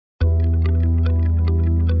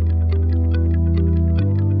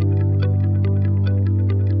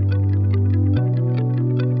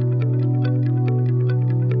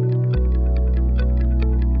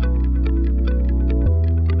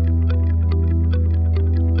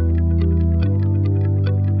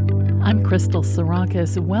Crystal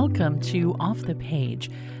Sarakas. Welcome to Off the Page,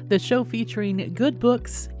 the show featuring good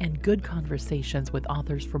books and good conversations with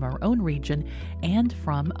authors from our own region and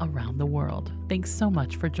from around the world. Thanks so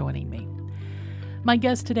much for joining me. My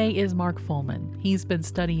guest today is Mark Fullman. He's been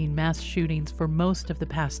studying mass shootings for most of the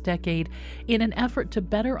past decade in an effort to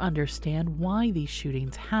better understand why these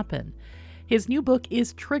shootings happen. His new book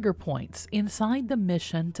is Trigger Points: Inside the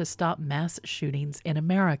Mission to Stop Mass Shootings in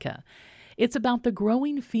America. It's about the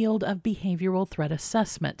growing field of behavioral threat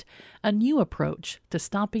assessment, a new approach to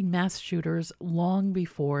stopping mass shooters long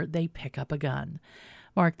before they pick up a gun.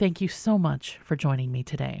 Mark, thank you so much for joining me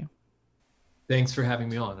today. Thanks for having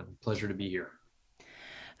me on. It's a pleasure to be here.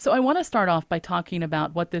 So I want to start off by talking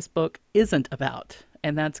about what this book isn't about,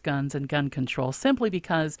 and that's guns and gun control, simply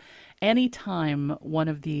because anytime one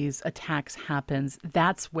of these attacks happens,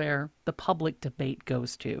 that's where the public debate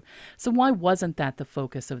goes to. So why wasn't that the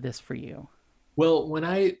focus of this for you? Well, when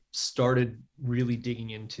I started really digging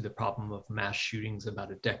into the problem of mass shootings about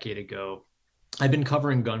a decade ago, I've been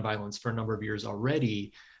covering gun violence for a number of years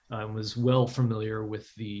already, and was well familiar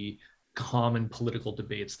with the common political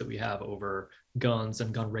debates that we have over guns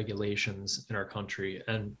and gun regulations in our country.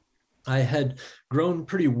 And I had grown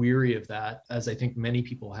pretty weary of that, as I think many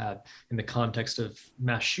people had, in the context of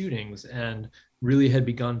mass shootings, and really had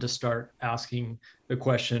begun to start asking the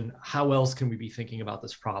question, how else can we be thinking about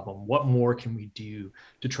this problem? What more can we do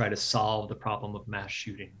to try to solve the problem of mass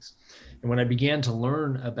shootings? And when I began to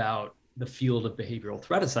learn about the field of behavioral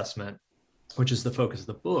threat assessment, which is the focus of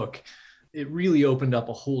the book, it really opened up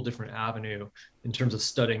a whole different avenue in terms of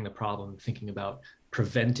studying the problem, thinking about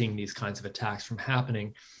preventing these kinds of attacks from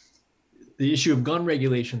happening. The issue of gun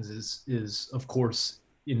regulations is of course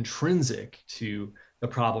intrinsic to the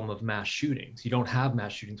problem of mass shootings. You don't have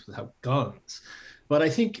mass shootings without guns. But I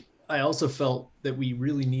think I also felt that we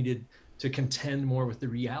really needed to contend more with the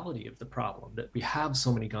reality of the problem, that we have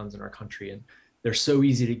so many guns in our country and they're so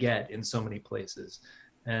easy to get in so many places.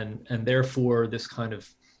 And therefore this kind of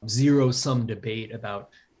zero-sum debate about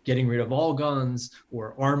getting rid of all guns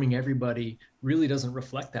or arming everybody really doesn't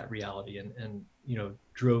reflect that reality, and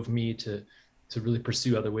drove me to really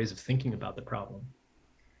pursue other ways of thinking about the problem.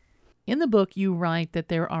 In the book, you write that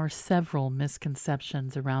there are several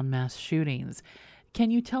misconceptions around mass shootings. Can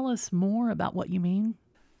you tell us more about what you mean?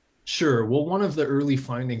 Sure. Well, one of the early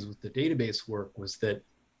findings with the database work was that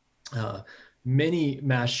many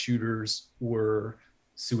mass shooters were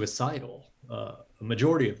suicidal, a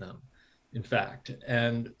majority of them, in fact.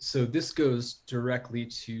 And so this goes directly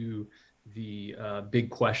to the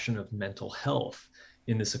big question of mental health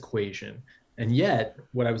in this equation. And yet,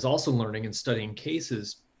 what I was also learning in studying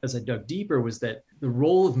cases as I dug deeper was that the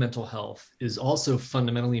role of mental health is also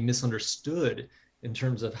fundamentally misunderstood in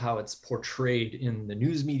terms of how it's portrayed in the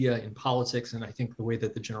news media, in politics, and I think the way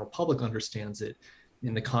that the general public understands it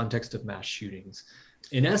in the context of mass shootings.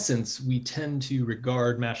 In essence, we tend to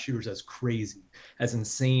regard mass shooters as crazy, as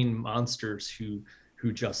insane monsters who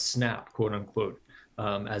just snap, quote unquote,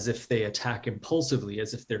 as if they attack impulsively,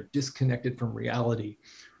 as if they're disconnected from reality.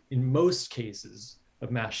 In most cases of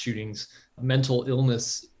mass shootings, mental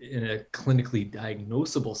illness in a clinically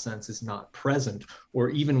diagnosable sense is not present, or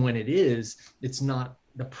even when it is, it's not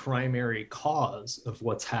the primary cause of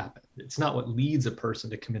what's happened. It's not what leads a person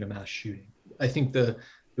to commit a mass shooting. I think the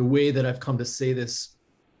way that I've come to say this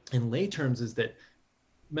in lay terms is that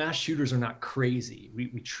mass shooters are not crazy.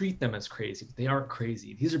 We treat them as crazy, but they aren't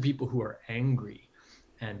crazy. These are people who are angry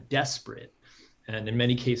and desperate, and in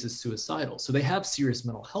many cases suicidal. So they have serious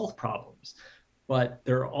mental health problems, but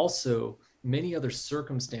there are also many other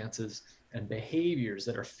circumstances and behaviors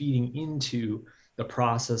that are feeding into the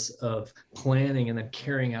process of planning and then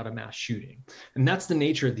carrying out a mass shooting. And that's the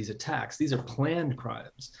nature of these attacks. These are planned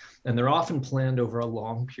crimes, and they're often planned over a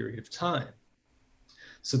long period of time.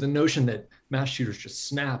 So the notion that mass shooters just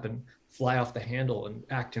snap and fly off the handle and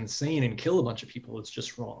act insane and kill a bunch of people is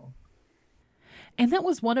just wrong. And that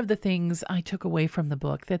was one of the things I took away from the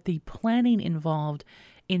book, that the planning involved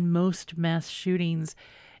in most mass shootings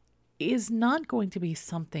is not going to be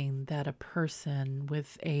something that a person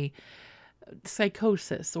with a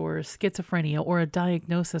psychosis or schizophrenia or a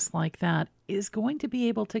diagnosis like that is going to be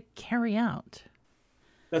able to carry out.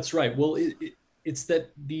 That's right. Well, it's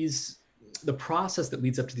that the process that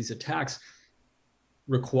leads up to these attacks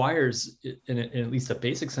requires, in at least a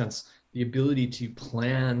basic sense, the ability to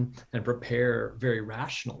plan and prepare very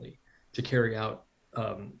rationally to carry out,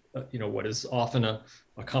 what is often a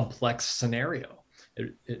complex scenario.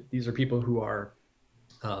 These are people who are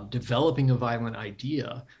developing a violent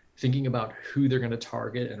idea, thinking about who they're going to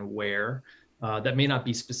target and where. That may not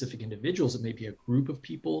be specific individuals. It may be a group of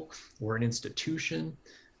people or an institution.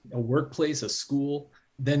 a workplace, a school,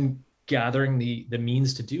 then gathering the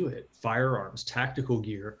means to do it, firearms, tactical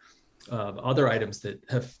gear, other items that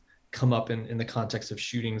have come up in the context of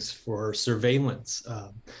shootings for surveillance,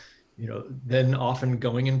 then often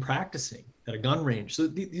going and practicing at a gun range. So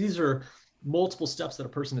these are multiple steps that a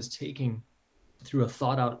person is taking through a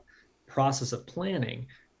thought out process of planning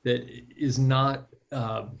that is not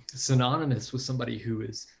synonymous with somebody who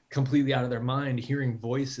is completely out of their mind, hearing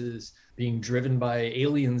voices, being driven by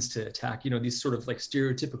aliens to attack, these sort of like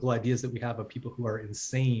stereotypical ideas that we have of people who are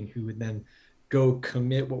insane, who would then go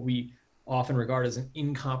commit what we often regard as an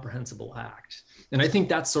incomprehensible act. And I think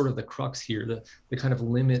that's sort of the crux here, the kind of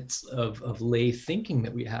limits of lay thinking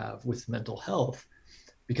that we have with mental health,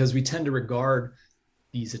 because we tend to regard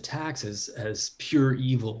these attacks as pure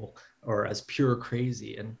evil or as pure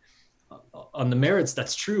crazy. And on the merits,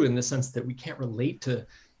 that's true in the sense that we can't relate to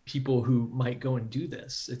people who might go and do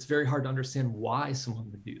this. It's very hard to understand why someone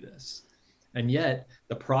would do this. And yet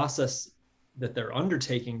the process that they're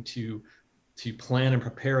undertaking to plan and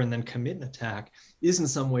prepare and then commit an attack is in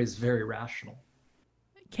some ways very rational.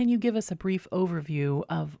 Can you give us a brief overview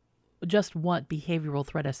of just what behavioral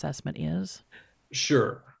threat assessment is?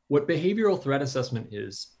 Sure. What behavioral threat assessment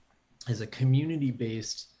is a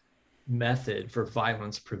community-based method for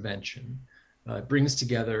violence prevention. It brings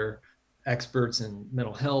together experts in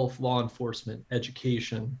mental health, law enforcement,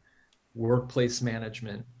 education, workplace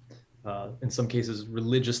management, in some cases,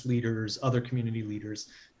 religious leaders, other community leaders,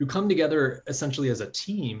 who come together essentially as a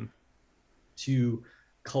team to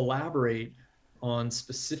collaborate on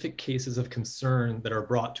specific cases of concern that are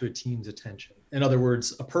brought to a team's attention. In other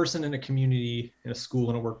words, a person in a community, in a school,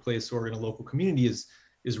 in a workplace, or in a local community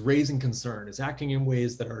is raising concern, is acting in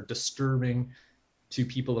ways that are disturbing to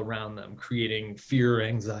people around them, creating fear or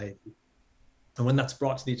anxiety. And when that's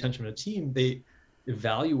brought to the attention of a team, they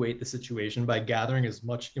evaluate the situation by gathering as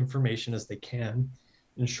much information as they can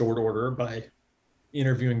in short order, by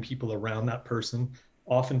interviewing people around that person,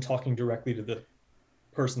 often talking directly to the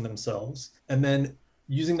person themselves, and then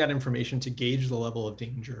using that information to gauge the level of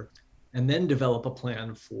danger, and then develop a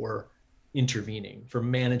plan for intervening, for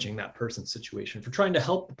managing that person's situation, for trying to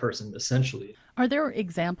help the person, essentially. Are there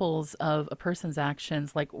examples of a person's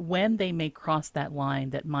actions, like when they may cross that line,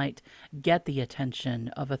 that might get the attention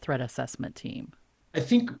of a threat assessment team? I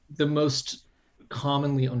think the most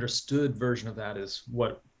commonly understood version of that is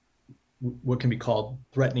what can be called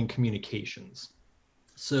threatening communications.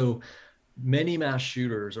 So many mass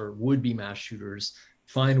shooters or would-be mass shooters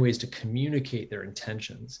find ways to communicate their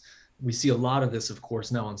intentions. We see a lot of this, of course,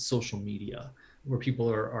 now on social media, where people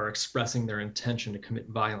are expressing their intention to commit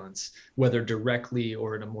violence, whether directly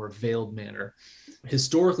or in a more veiled manner.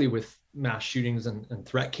 Historically, with mass shootings and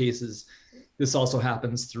threat cases, this also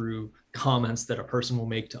happens through comments that a person will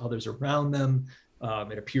make to others around them.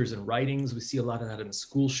 It appears in writings. We see a lot of that in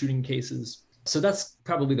school shooting cases. So that's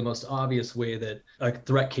probably the most obvious way that a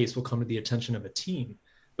threat case will come to the attention of a team.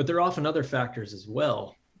 But there are often other factors as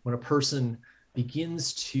well. When a person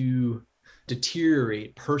begins to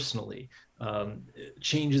deteriorate personally,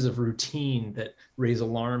 changes of routine that raise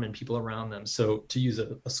alarm in people around them. So to use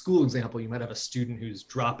a school example, you might have a student who's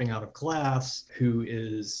dropping out of class, who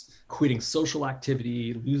is quitting social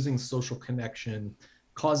activity, losing social connection,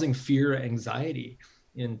 causing fear, anxiety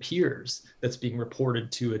in peers that's being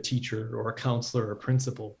reported to a teacher or a counselor or a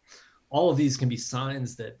principal. All of these can be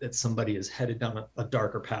signs that somebody is headed down a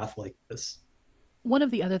darker path like this. One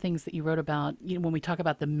of the other things that you wrote about, when we talk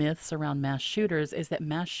about the myths around mass shooters, is that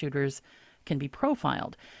mass shooters can be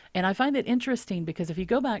profiled. And I find it interesting because if you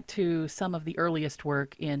go back to some of the earliest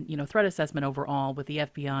work in, threat assessment overall with the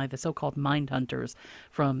FBI, the so-called mind hunters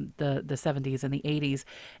from the 70s and the 80s,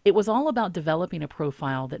 it was all about developing a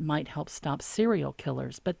profile that might help stop serial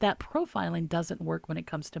killers. But that profiling doesn't work when it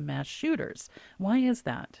comes to mass shooters. Why is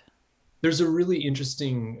that? There's a really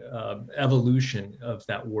interesting evolution of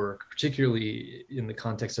that work, particularly in the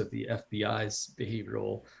context of the FBI's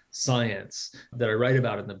behavioral science that I write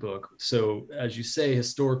about in the book. So as you say,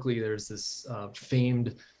 historically, there's this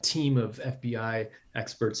famed team of FBI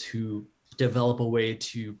experts who develop a way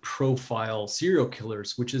to profile serial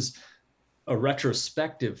killers, which is a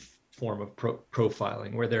retrospective form of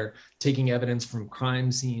profiling, where they're taking evidence from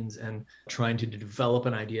crime scenes and trying to develop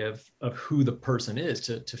an idea of who the person is,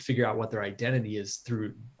 to figure out what their identity is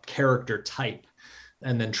through character type,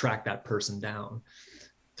 and then track that person down.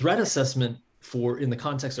 Threat assessment in the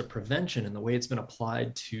context of prevention and the way it's been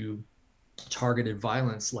applied to targeted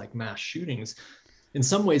violence like mass shootings, in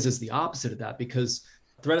some ways is the opposite of that, because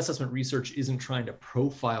threat assessment research isn't trying to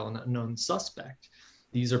profile an unknown suspect.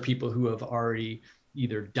 These are people who have already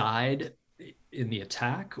either died in the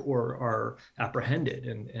attack or are apprehended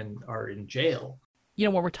and are in jail.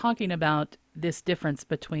 When we're talking about this difference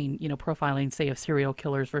between, profiling, say, of serial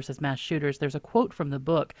killers versus mass shooters, there's a quote from the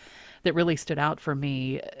book that really stood out for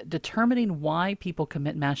me. Determining why people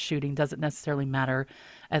commit mass shooting doesn't necessarily matter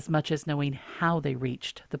as much as knowing how they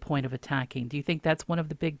reached the point of attacking. Do you think that's one of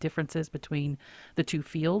the big differences between the two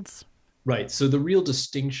fields? Right. So the real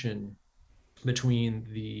distinction between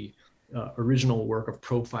the original work of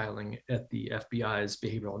profiling at the FBI's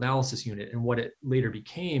behavioral analysis unit and what it later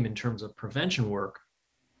became in terms of prevention work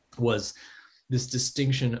was this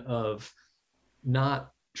distinction of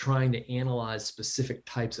not trying to analyze specific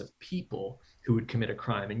types of people who would commit a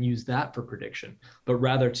crime and use that for prediction, but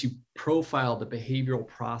rather to profile the behavioral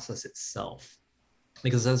process itself.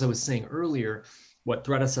 Because as I was saying earlier, what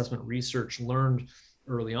threat assessment research learned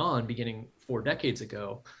early on, beginning 4 decades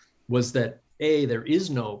ago, was that there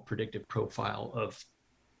is no predictive profile of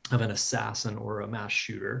an assassin or a mass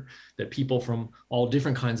shooter, that people from all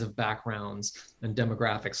different kinds of backgrounds and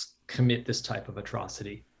demographics commit this type of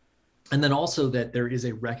atrocity. And then also that there is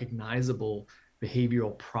a recognizable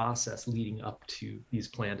behavioral process leading up to these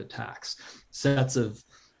planned attacks, sets of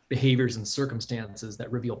behaviors and circumstances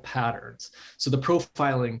that reveal patterns. So the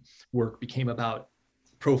profiling work became about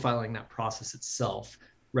profiling that process itself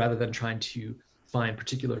rather than trying to find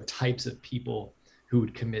particular types of people who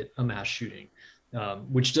would commit a mass shooting,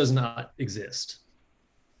 which does not exist.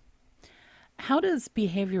 How does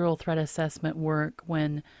behavioral threat assessment work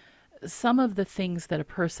when some of the things that a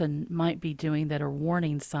person might be doing that are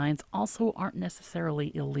warning signs also aren't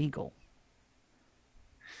necessarily illegal?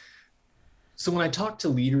 So when I talk to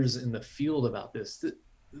leaders in the field about this,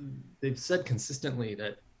 they've said consistently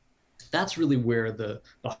that that's really where the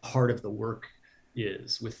heart of the work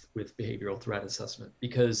is with behavioral threat assessment,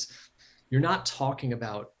 because you're not talking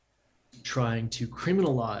about trying to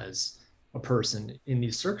criminalize a person in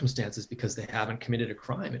these circumstances because they haven't committed a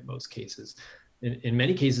crime in most cases. In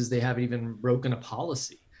many cases, they haven't even broken a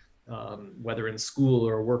policy, whether in school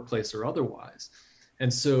or workplace or otherwise.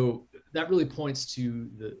 And so that really points to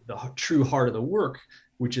the true heart of the work,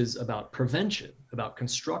 which is about prevention, about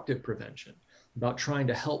constructive prevention, about trying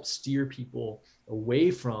to help steer people away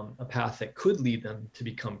from a path that could lead them to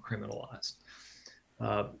become criminalized.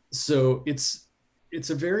 So it's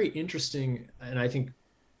a very interesting, and I think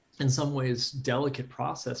in some ways delicate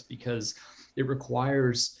process, because it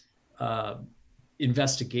requires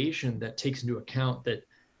investigation that takes into account that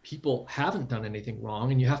people haven't done anything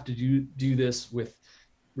wrong, and you have to do this with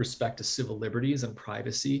respect to civil liberties and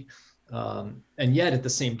privacy. And yet at the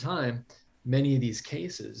same time, many of these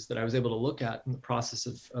cases that I was able to look at in the process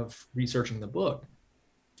of researching the book,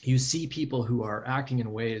 you see people who are acting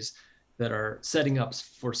in ways that are setting up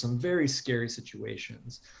for some very scary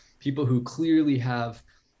situations, people who clearly have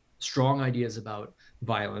strong ideas about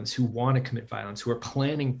violence, who want to commit violence, who are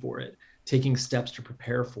planning for it, taking steps to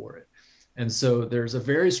prepare for it. And so there's a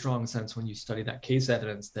very strong sense when you study that case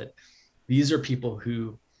evidence that these are people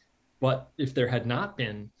who, but if there had not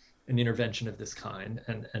been an intervention of this kind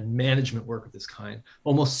and management work of this kind,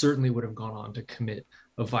 almost certainly would have gone on to commit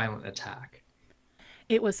a violent attack.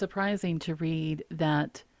 It was surprising to read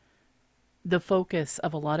that the focus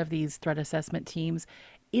of a lot of these threat assessment teams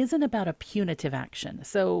isn't about a punitive action.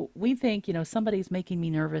 So we think, somebody's making me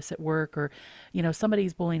nervous at work, or,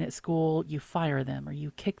 somebody's bullying at school, you fire them or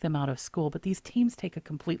you kick them out of school. But these teams take a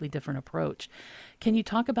completely different approach. Can you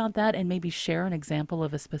talk about that and maybe share an example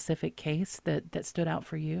of a specific case that stood out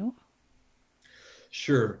for you?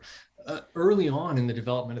 Sure. Early on in the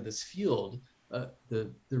development of this field, the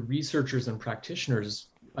researchers and practitioners,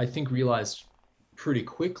 I think, realized pretty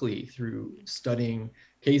quickly through studying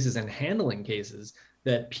cases and handling cases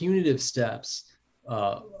that punitive steps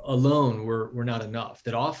alone were not enough.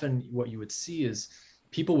 That often what you would see is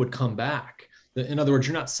people would come back. In other words,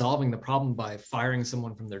 you're not solving the problem by firing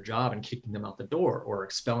someone from their job and kicking them out the door or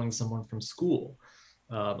expelling someone from school.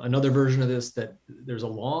 Another version of this that there's a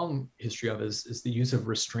long history of is the use of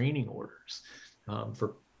restraining orders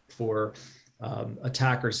for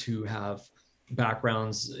attackers who have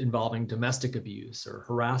backgrounds involving domestic abuse or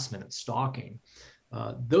harassment and stalking.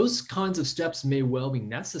 Those kinds of steps may well be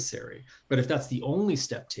necessary, but if that's the only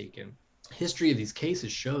step taken, history of these cases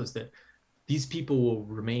shows that these people will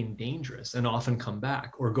remain dangerous and often come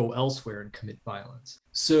back or go elsewhere and commit violence.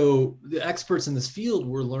 So the experts in this field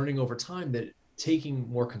were learning over time that taking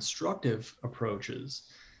more constructive approaches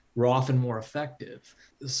were often more effective.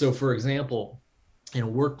 So for example, in a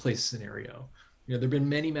workplace scenario, there have been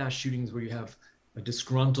many mass shootings where you have a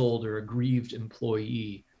disgruntled or aggrieved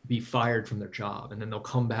employee be fired from their job, and then they'll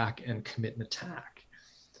come back and commit an attack.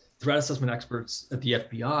 Threat assessment experts at the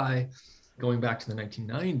FBI going back to the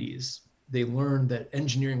 1990s, they learned that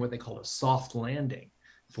engineering what they call a soft landing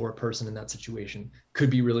for a person in that situation could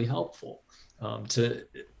be really helpful, to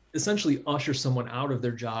essentially usher someone out of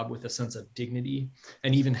their job with a sense of dignity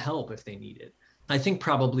and even help if they need it. I think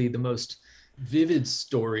probably the most vivid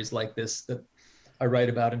stories like this that I write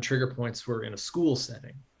about in Trigger Points were in a school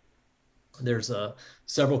setting. There's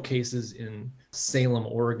several cases in Salem,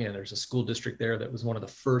 Oregon. There's a school district there that was one of the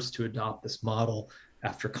first to adopt this model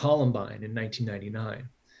after Columbine in 1999.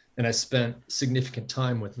 And I spent significant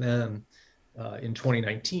time with them in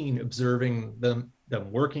 2019, observing them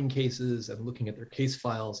working cases and looking at their case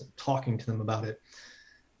files and talking to them about it.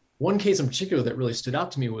 One case in particular that really stood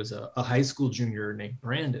out to me was a high school junior named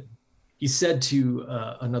Brandon. He said to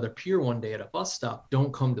another peer one day at a bus stop,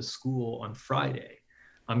 "Don't come to school on Friday.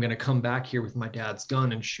 I'm going to come back here with my dad's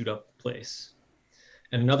gun and shoot up the place."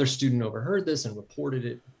 And another student overheard this and reported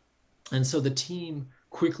it. And so the team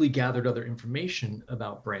quickly gathered other information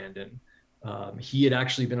about Brandon. He had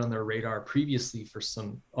actually been on their radar previously for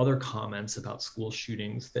some other comments about school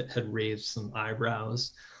shootings that had raised some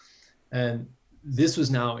eyebrows. And this was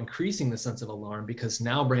now increasing the sense of alarm because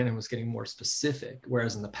now Brandon was getting more specific,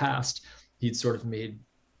 whereas in the past, he'd sort of made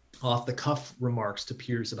off-the-cuff remarks to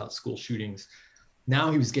peers about school shootings. Now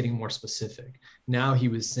he was getting more specific. Now he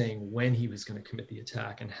was saying when he was going to commit the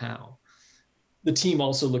attack and how. The team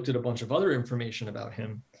also looked at a bunch of other information about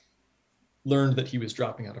him, learned that he was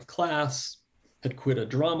dropping out of class, had quit a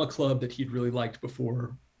drama club that he'd really liked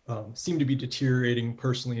before, seemed to be deteriorating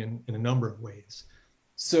personally in a number of ways.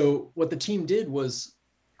 So what the team did was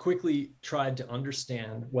quickly tried to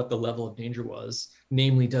understand what the level of danger was.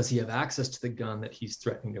 Namely, does he have access to the gun that he's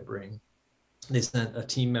threatening to bring? They sent a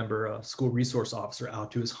team member, a school resource officer,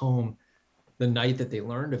 out to his home the night that they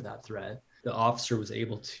learned of that threat. The officer was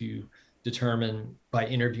able to determine by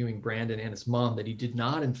interviewing Brandon and his mom that he did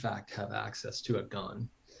not, in fact, have access to a gun.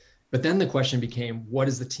 But then the question became, what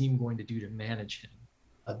is the team going to do to manage him?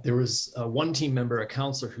 There was one team member, a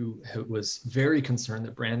counselor, who was very concerned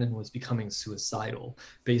that Brandon was becoming suicidal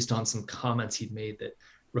based on some comments he'd made that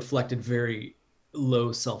reflected very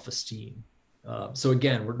low self-esteem. So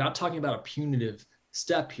again, we're not talking about a punitive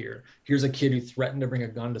step here. Here's a kid who threatened to bring a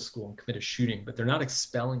gun to school and commit a shooting, but they're not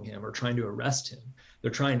expelling him or trying to arrest him.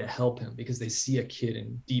 They're trying to help him because they see a kid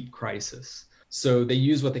in deep crisis. So they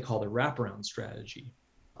use what they call the wraparound strategy,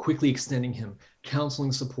 quickly extending him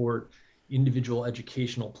counseling support, individual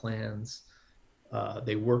educational plans.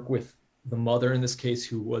 They work with the mother in this case,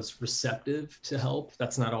 who was receptive to help.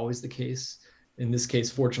 That's not always the case. In this case,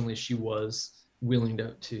 fortunately, she was willing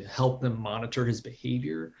to help them monitor his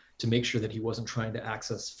behavior, to make sure that he wasn't trying to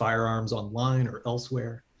access firearms online or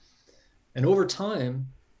elsewhere. And over time,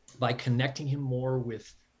 by connecting him more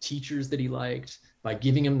with teachers that he liked, by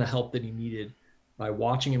giving him the help that he needed, by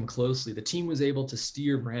watching him closely, the team was able to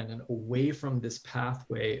steer Brandon away from this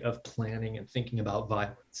pathway of planning and thinking about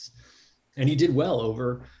violence. And he did well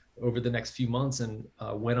over the next few months and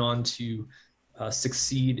went on to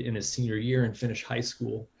succeed in his senior year and finish high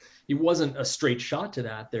school. It wasn't a straight shot to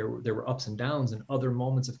that. There were ups and downs and other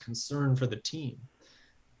moments of concern for the team.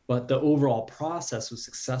 But the overall process was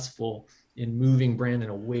successful in moving Brandon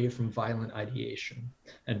away from violent ideation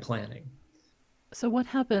and planning. So what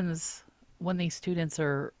happens when these students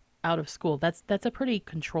are out of school? That's a pretty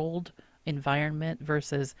controlled environment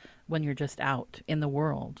versus when you're just out in the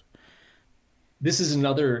world. This is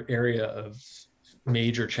another area of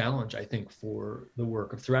major challenge, I think, for the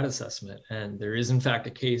work of threat assessment. And there is, in fact,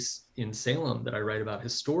 a case in Salem that I write about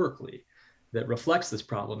historically that reflects this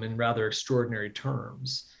problem in rather extraordinary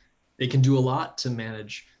terms. They can do a lot to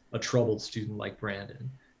manage a troubled student like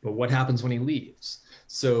Brandon, but what happens when he leaves?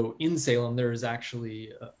 So in Salem, there is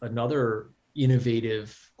actually another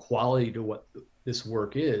innovative quality to what this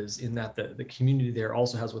work is, in that the community there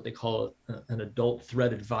also has what they call an adult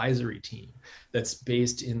threat advisory team that's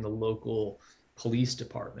based in the local police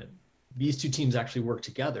department. These two teams actually work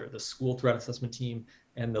together, the school threat assessment team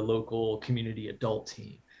and the local community adult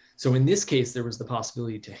team. So in this case, there was the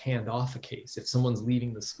possibility to hand off a case. If someone's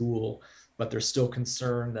leaving the school, but they're still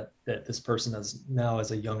concerned that this person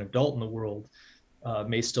as a young adult in the world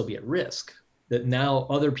may still be at risk, that now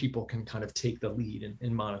other people can kind of take the lead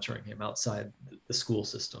in monitoring him outside the school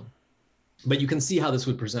system. But you can see how this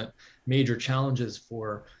would present major challenges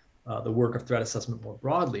for the work of threat assessment more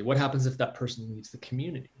broadly. What happens if that person leaves the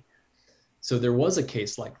community? So there was a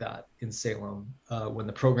case like that in Salem when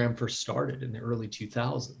the program first started in the early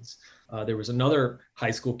 2000s. There was another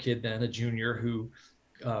high school kid then, a junior, who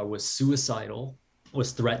was suicidal,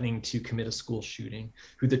 was threatening to commit a school shooting,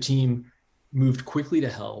 who the team moved quickly to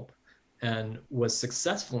help and was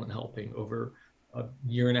successful in helping over a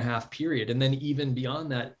year and a half period. And then even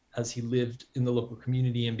beyond that, as he lived in the local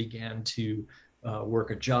community and began to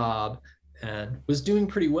work a job and was doing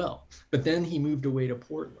pretty well. But then he moved away to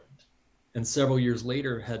Portland, and several years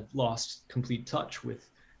later had lost complete touch with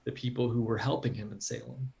the people who were helping him in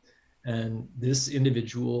Salem. And this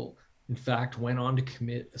individual, in fact, went on to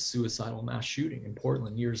commit a suicidal mass shooting in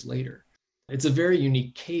Portland years later. It's a very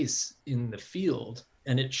unique case in the field,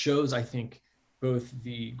 and it shows, I think, both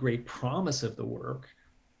the great promise of the work,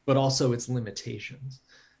 but also its limitations.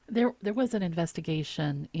 There was an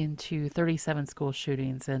investigation into 37 school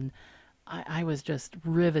shootings, and I was just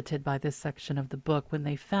riveted by this section of the book when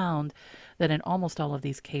they found that in almost all of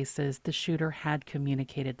these cases, the shooter had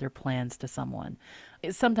communicated their plans to someone.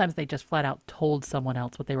 Sometimes they just flat out told someone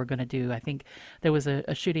else what they were going to do. I think there was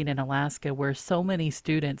a shooting in Alaska where so many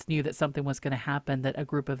students knew that something was going to happen that a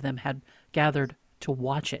group of them had gathered to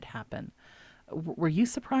watch it happen. Were you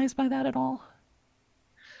surprised by that at all?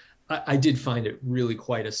 I did find it really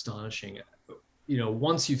quite astonishing.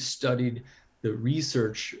 Once you've studied the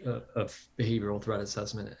research of behavioral threat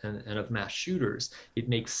assessment and of mass shooters, it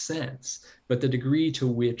makes sense. But the degree to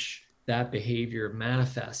which that behavior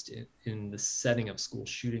manifests in the setting of school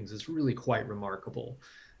shootings is really quite remarkable.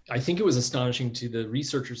 I think it was astonishing to the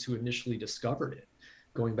researchers who initially discovered it,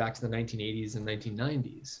 going back to the 1980s and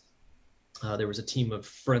 1990s. There was a team of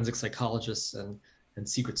forensic psychologists and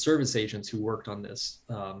Secret Service agents who worked on this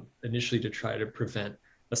initially to try to prevent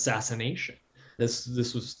assassination. This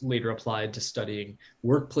was later applied to studying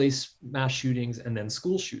workplace mass shootings and then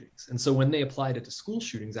school shootings. And so when they applied it to school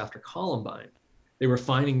shootings after Columbine, they were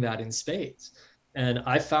finding that in spades. And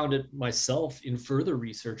I found it myself in further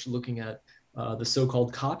research looking at the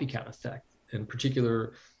so-called copycat effect, in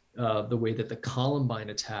particular, the way that the Columbine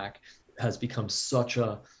attack has become such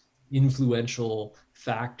a influential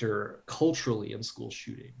factor culturally in school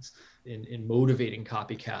shootings, in motivating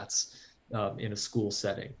copycats in a school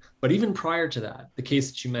setting. But even prior to that, the case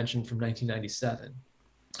that you mentioned from 1997,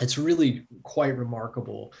 it's really quite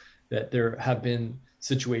remarkable that there have been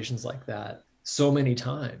situations like that so many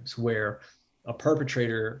times where a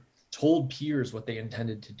perpetrator told peers what they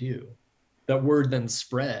intended to do. That word then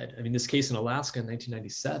spread. I mean, this case in Alaska in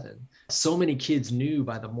 1997, so many kids knew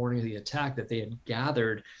by the morning of the attack that they had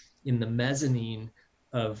gathered in the mezzanine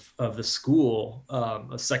of the school,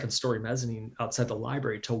 a second-story mezzanine outside the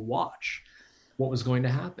library, to watch what was going to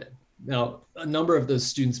happen. Now, a number of those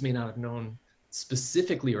students may not have known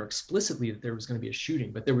specifically or explicitly that there was going to be a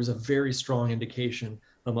shooting, but there was a very strong indication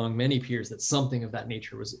among many peers that something of that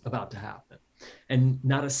nature was about to happen. And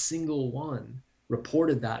not a single one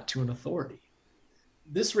reported that to an authority.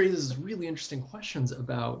 This raises really interesting questions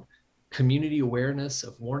about community awareness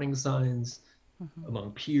of warning signs,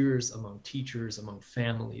 among peers, among teachers, among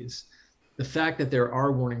families. The fact that there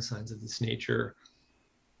are warning signs of this nature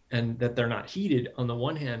and that they're not heeded, on the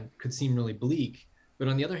one hand, could seem really bleak, but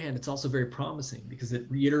on the other hand, it's also very promising because it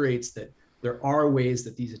reiterates that there are ways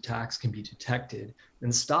that these attacks can be detected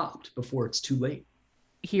and stopped before it's too late.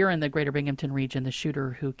 Here in the greater Binghamton region, the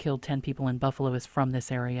shooter who killed 10 people in Buffalo is from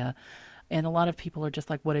this area. And a lot of people are just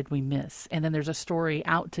like, what did we miss? And then there's a story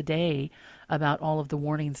out today about all of the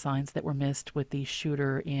warning signs that were missed with the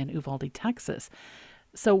shooter in Uvalde, Texas.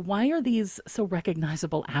 So why are these so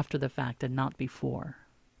recognizable after the fact and not before?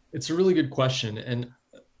 It's a really good question. And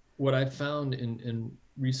what I've found in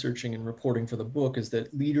researching and reporting for the book is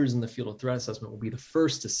that leaders in the field of threat assessment will be the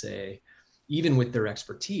first to say, even with their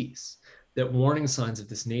expertise, that warning signs of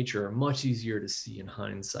this nature are much easier to see in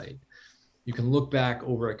hindsight. You can look back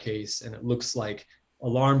over a case and it looks like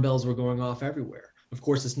alarm bells were going off everywhere. Of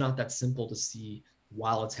course, it's not that simple to see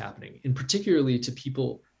while it's happening, and particularly to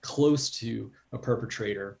people close to a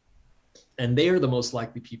perpetrator. And they are the most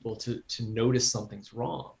likely people to notice something's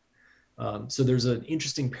wrong. So there's an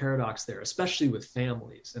interesting paradox there, especially with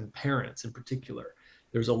families and parents in particular.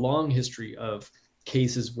 There's a long history of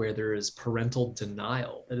cases where there is parental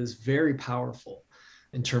denial that is very powerful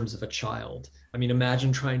in terms of a child. I mean,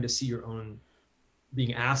 imagine trying to see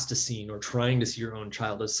being asked to see or trying to see your own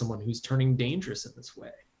child as someone who's turning dangerous in this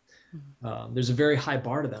way. There's a very high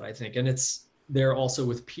bar to that, I think. And it's there also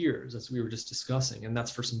with peers, as we were just discussing, and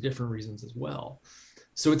that's for some different reasons as well.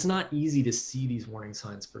 So it's not easy to see these warning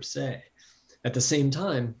signs per se. At the same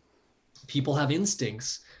time, people have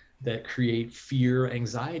instincts that create fear,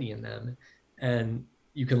 anxiety in them. And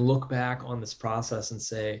you can look back on this process and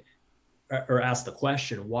say, or ask the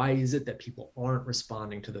question, why is it that people aren't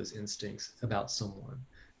responding to those instincts about someone?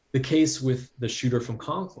 The case with the shooter from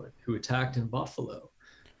Conklin who attacked in Buffalo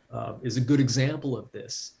is a good example of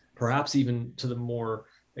this, perhaps even to the more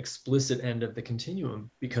explicit end of the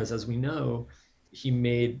continuum, because as we know, he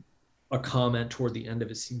made a comment toward the end of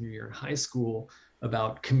his senior year in high school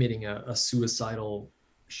about committing a suicidal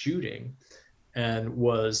shooting, and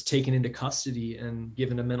was taken into custody and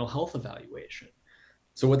given a mental health evaluation.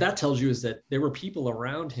 So what that tells you is that there were people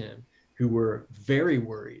around him who were very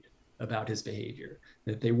worried about his behavior,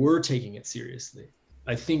 that they were taking it seriously.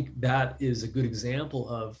 I think that is a good example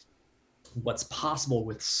of what's possible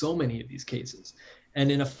with so many of these cases. And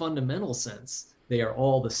in a fundamental sense, they are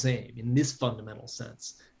all the same in this fundamental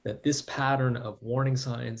sense, that this pattern of warning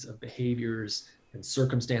signs, of behaviors and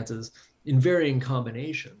circumstances in varying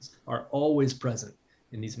combinations are always present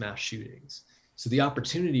in these mass shootings. So the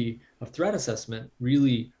opportunity of threat assessment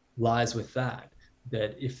really lies with that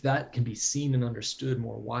if that can be seen and understood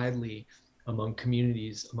more widely among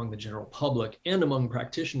communities, among the general public, and among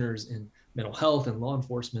practitioners in mental health and law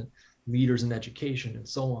enforcement, leaders in education, and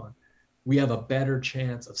so on, we have a better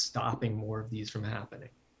chance of stopping more of these from happening.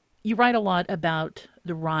 You write a lot about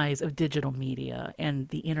the rise of digital media and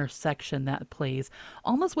the intersection that plays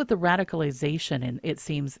almost with the radicalization, and it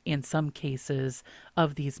seems in some cases,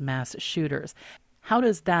 of these mass shooters. How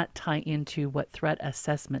does that tie into what threat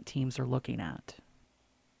assessment teams are looking at?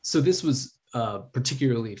 So this was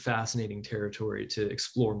particularly fascinating territory to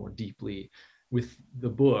explore more deeply with the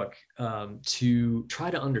book, to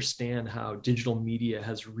try to understand how digital media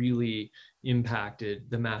has really impacted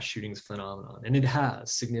the mass shootings phenomenon. And it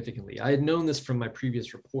has significantly. I had known this from my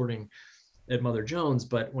previous reporting at Mother Jones,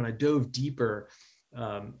 but when I dove deeper,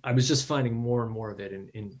 I was just finding more and more of it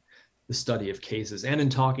in the study of cases and in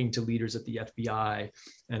talking to leaders at the FBI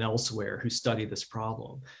and elsewhere who study this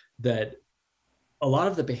problem, that a lot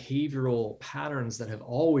of the behavioral patterns that have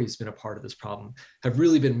always been a part of this problem have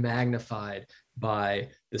really been magnified by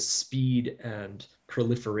the speed and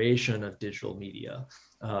proliferation of digital media.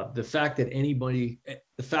 The fact that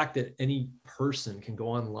any person can go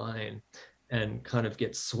online and kind of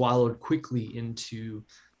get swallowed quickly into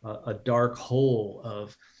a dark hole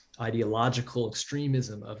of ideological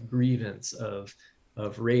extremism, of grievance, of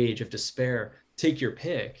rage, of despair, take your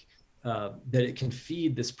pick, that it can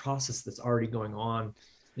feed this process that's already going on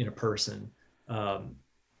in a person.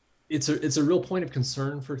 It's a real point of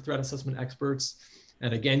concern for threat assessment experts.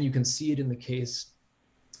 And again, you can see it in the case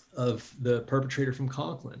of the perpetrator from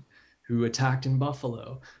Conklin who attacked in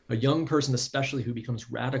Buffalo, a young person especially who becomes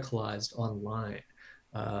radicalized online.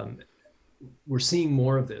 We're seeing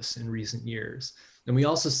more of this in recent years. And we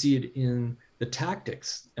also see it in the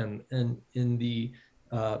tactics and in the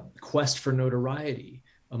quest for notoriety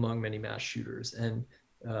among many mass shooters. And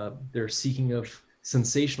they're seeking of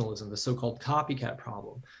sensationalism, the so-called copycat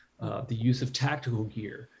problem, the use of tactical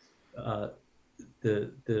gear,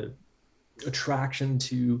 the attraction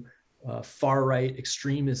to far-right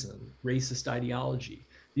extremism, racist ideology.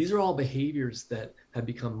 These are all behaviors that have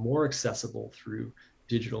become more accessible through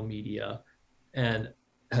digital media and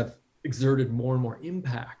have exerted more and more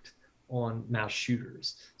impact on mass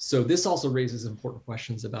shooters. So this also raises important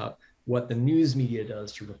questions about what the news media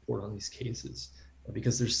does to report on these cases,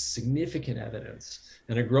 because there's significant evidence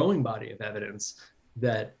and a growing body of evidence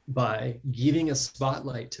that by giving a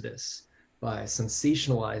spotlight to this, by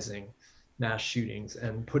sensationalizing mass shootings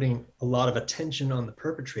and putting a lot of attention on the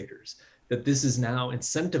perpetrators, that this is now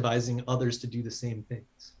incentivizing others to do the same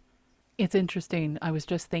things. It's interesting. I was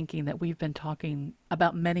just thinking that we've been talking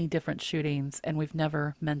about many different shootings and we've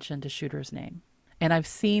never mentioned a shooter's name. And I've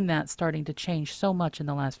seen that starting to change so much in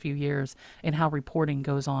the last few years in how reporting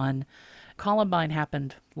goes on. Columbine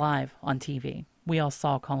happened live on TV. We all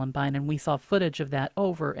saw Columbine and we saw footage of that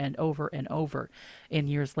over and over and over in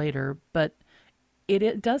years later. But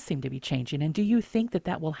it does seem to be changing. And do you think that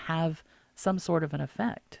that will have some sort of an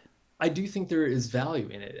effect? I do think there is value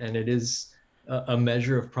in it, and it is a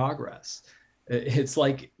measure of progress. It's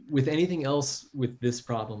like with anything else with this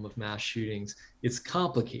problem of mass shootings, it's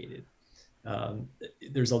complicated.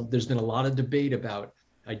 There's been a lot of debate about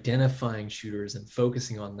identifying shooters and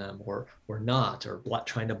focusing on them or not, or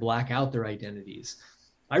trying to black out their identities.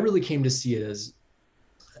 I really came to see it as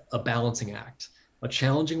a balancing act, a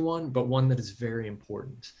challenging one, but one that is very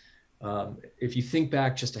important. If you think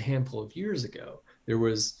back just a handful of years ago, there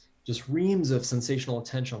was just reams of sensational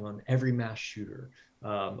attention on every mass shooter.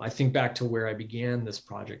 I think back to where I began this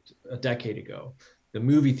project a decade ago, the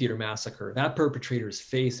movie theater massacre. That perpetrator's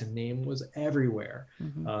face and name was everywhere.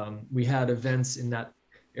 Mm-hmm. We had events in that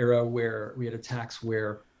era where we had attacks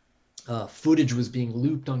where footage was being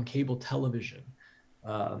looped on cable television.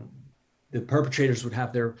 The perpetrators would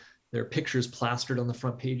have their pictures plastered on the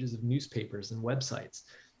front pages of newspapers and websites.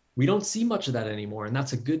 We don't see much of that anymore, and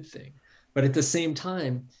that's a good thing. But at the same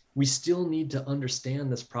time, we still need to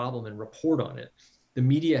understand this problem and report on it. The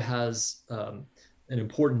media has an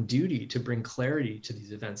important duty to bring clarity to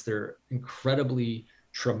these events. They're incredibly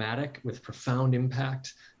traumatic with profound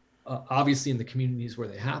impact, obviously in the communities where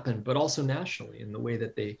they happen, but also nationally in the way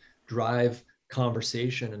that they drive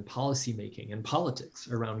conversation and policymaking and politics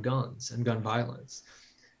around guns and gun violence.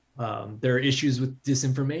 There are issues with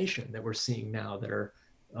disinformation that we're seeing now that are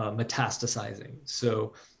metastasizing.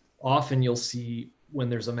 So often you'll see when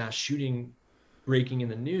there's a mass shooting breaking in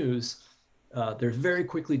the news, there's very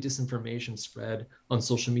quickly disinformation spread on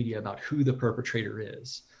social media about who the perpetrator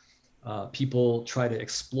is. People try to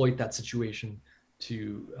exploit that situation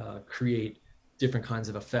to create different kinds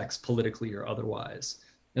of effects politically or otherwise.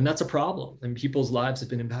 And that's a problem. And people's lives have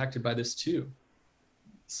been impacted by this too.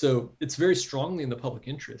 So it's very strongly in the public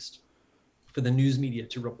interest for the news media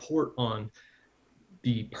to report on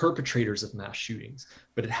the perpetrators of mass shootings,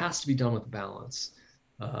 but it has to be done with balance.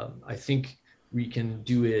 I think we can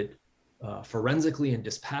do it forensically and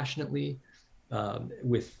dispassionately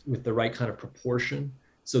with the right kind of proportion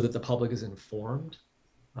so that the public is informed.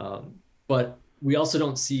 But we also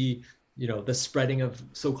don't see, the spreading of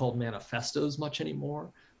so-called manifestos much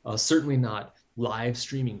anymore. Certainly not live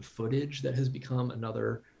streaming footage that has become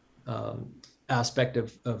another aspect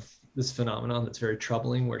of this phenomenon that's very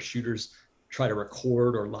troubling, where shooters try to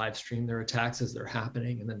record or live stream their attacks as they're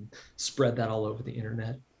happening and then spread that all over the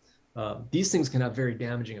internet. These things can have very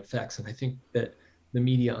damaging effects. And I think that the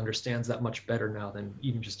media understands that much better now than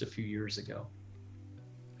even just a few years ago.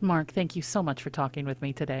 Mark, thank you so much for talking with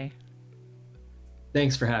me today.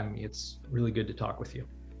 Thanks for having me. It's really good to talk with you.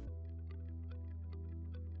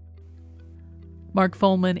 Mark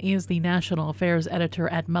Follman is the National Affairs Editor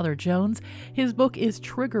at Mother Jones. His book is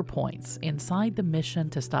Trigger Points: Inside the Mission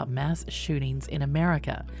to Stop Mass Shootings in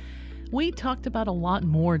America. We talked about a lot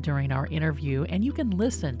more during our interview, and you can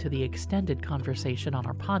listen to the extended conversation on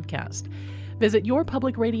our podcast. Visit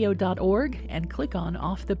yourpublicradio.org and click on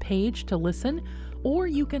Off the Page to listen, or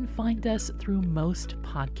you can find us through most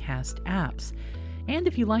podcast apps. And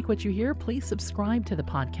if you like what you hear, please subscribe to the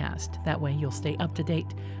podcast. That way you'll stay up to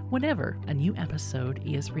date whenever a new episode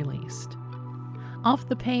is released. Off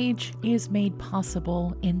the Page is made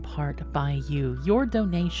possible in part by you. Your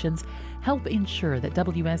donations help ensure that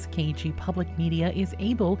WSKG Public Media is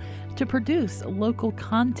able to produce local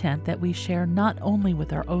content that we share not only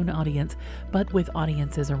with our own audience, but with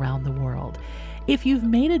audiences around the world. If you've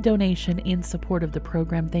made a donation in support of the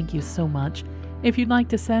program, thank you so much. If you'd like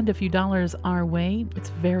to send a few dollars our way, it's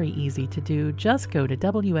very easy to do. Just go to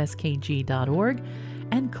WSKG.org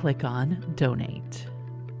and click on Donate.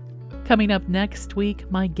 Coming up next week,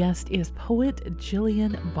 my guest is poet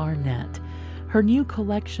Jillian Barnett. Her new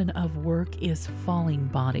collection of work is Falling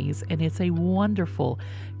Bodies, and it's a wonderful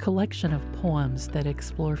collection of poems that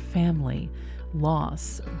explore family,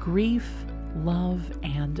 loss, grief, love,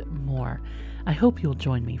 and more. I hope you'll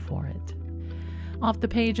join me for it. Off the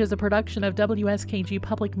Page is a production of WSKG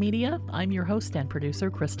Public Media. I'm your host and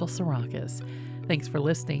producer, Crystal Sarakas. Thanks for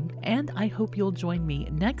listening, and I hope you'll join me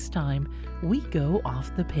next time we go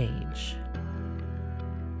off the page.